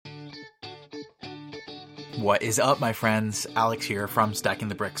What is up, my friends? Alex here from Stacking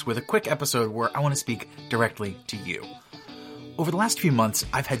the Bricks with a quick episode where I want to speak directly to you. Over the last few months,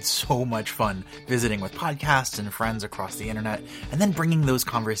 I've had so much fun visiting with podcasts and friends across the internet, and then bringing those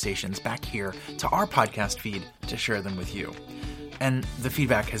conversations back here to our podcast feed to share them with you. And the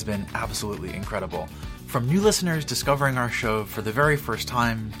feedback has been absolutely incredible. From new listeners discovering our show for the very first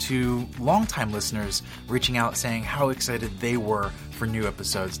time to longtime listeners reaching out saying how excited they were for new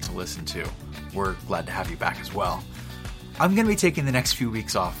episodes to listen to. We're glad to have you back as well. I'm going to be taking the next few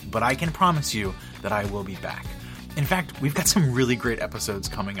weeks off, but I can promise you that I will be back. In fact, we've got some really great episodes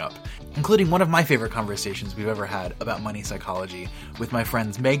coming up, including one of my favorite conversations we've ever had about money psychology with my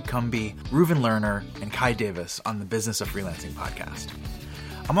friends Meg Cumby, Reuven Lerner, and Kai Davis on the Business of Freelancing podcast.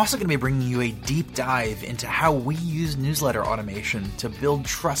 I'm also going to be bringing you a deep dive into how we use newsletter automation to build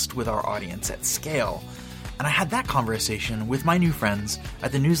trust with our audience at scale. And I had that conversation with my new friends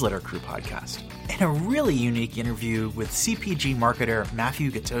at the Newsletter Crew podcast. In a really unique interview with CPG marketer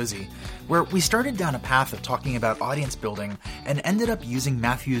Matthew Gattosi, where we started down a path of talking about audience building and ended up using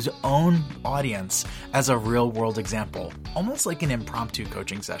Matthew's own audience as a real-world example, almost like an impromptu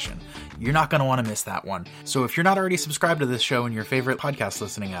coaching session. You're not going to want to miss that one. So if you're not already subscribed to this show in your favorite podcast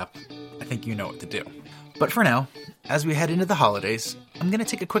listening app, I think you know what to do. But for now, as we head into the holidays, I'm going to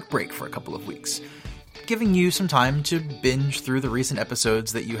take a quick break for a couple of weeks, giving you some time to binge through the recent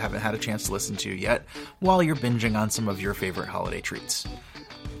episodes that you haven't had a chance to listen to yet, while you're binging on some of your favorite holiday treats.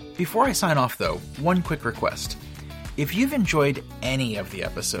 Before I sign off, though, one quick request. If you've enjoyed any of the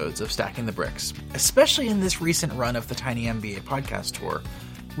episodes of Stacking the Bricks, especially in this recent run of the Tiny MBA podcast tour,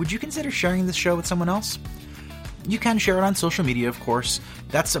 would you consider sharing this show with someone else? You can share it on social media, of course.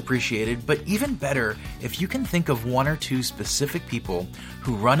 That's appreciated, but even better if you can think of one or two specific people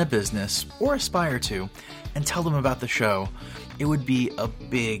who run a business or aspire to and tell them about the show. It would be a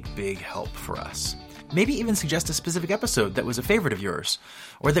big, big help for us. Maybe even suggest a specific episode that was a favorite of yours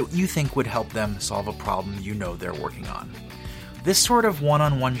or that you think would help them solve a problem you know they're working on. This sort of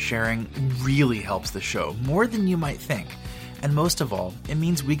one-on-one sharing really helps the show more than you might think. And most of all, it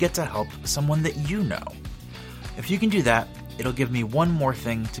means we get to help someone that you know. If you can do that, it'll give me one more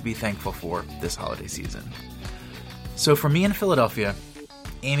thing to be thankful for this holiday season. So from me in Philadelphia,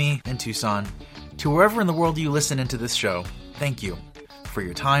 Amy in Tucson, to wherever in the world you listen into this show, thank you for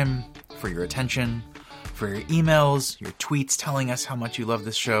your time, for your attention, for your emails, your tweets telling us how much you love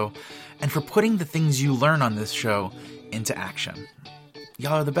this show, and for putting the things you learn on this show into action.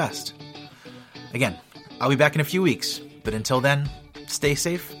 Y'all are the best. Again, I'll be back in a few weeks, but until then, stay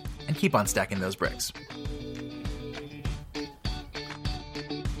safe and keep on stacking those bricks.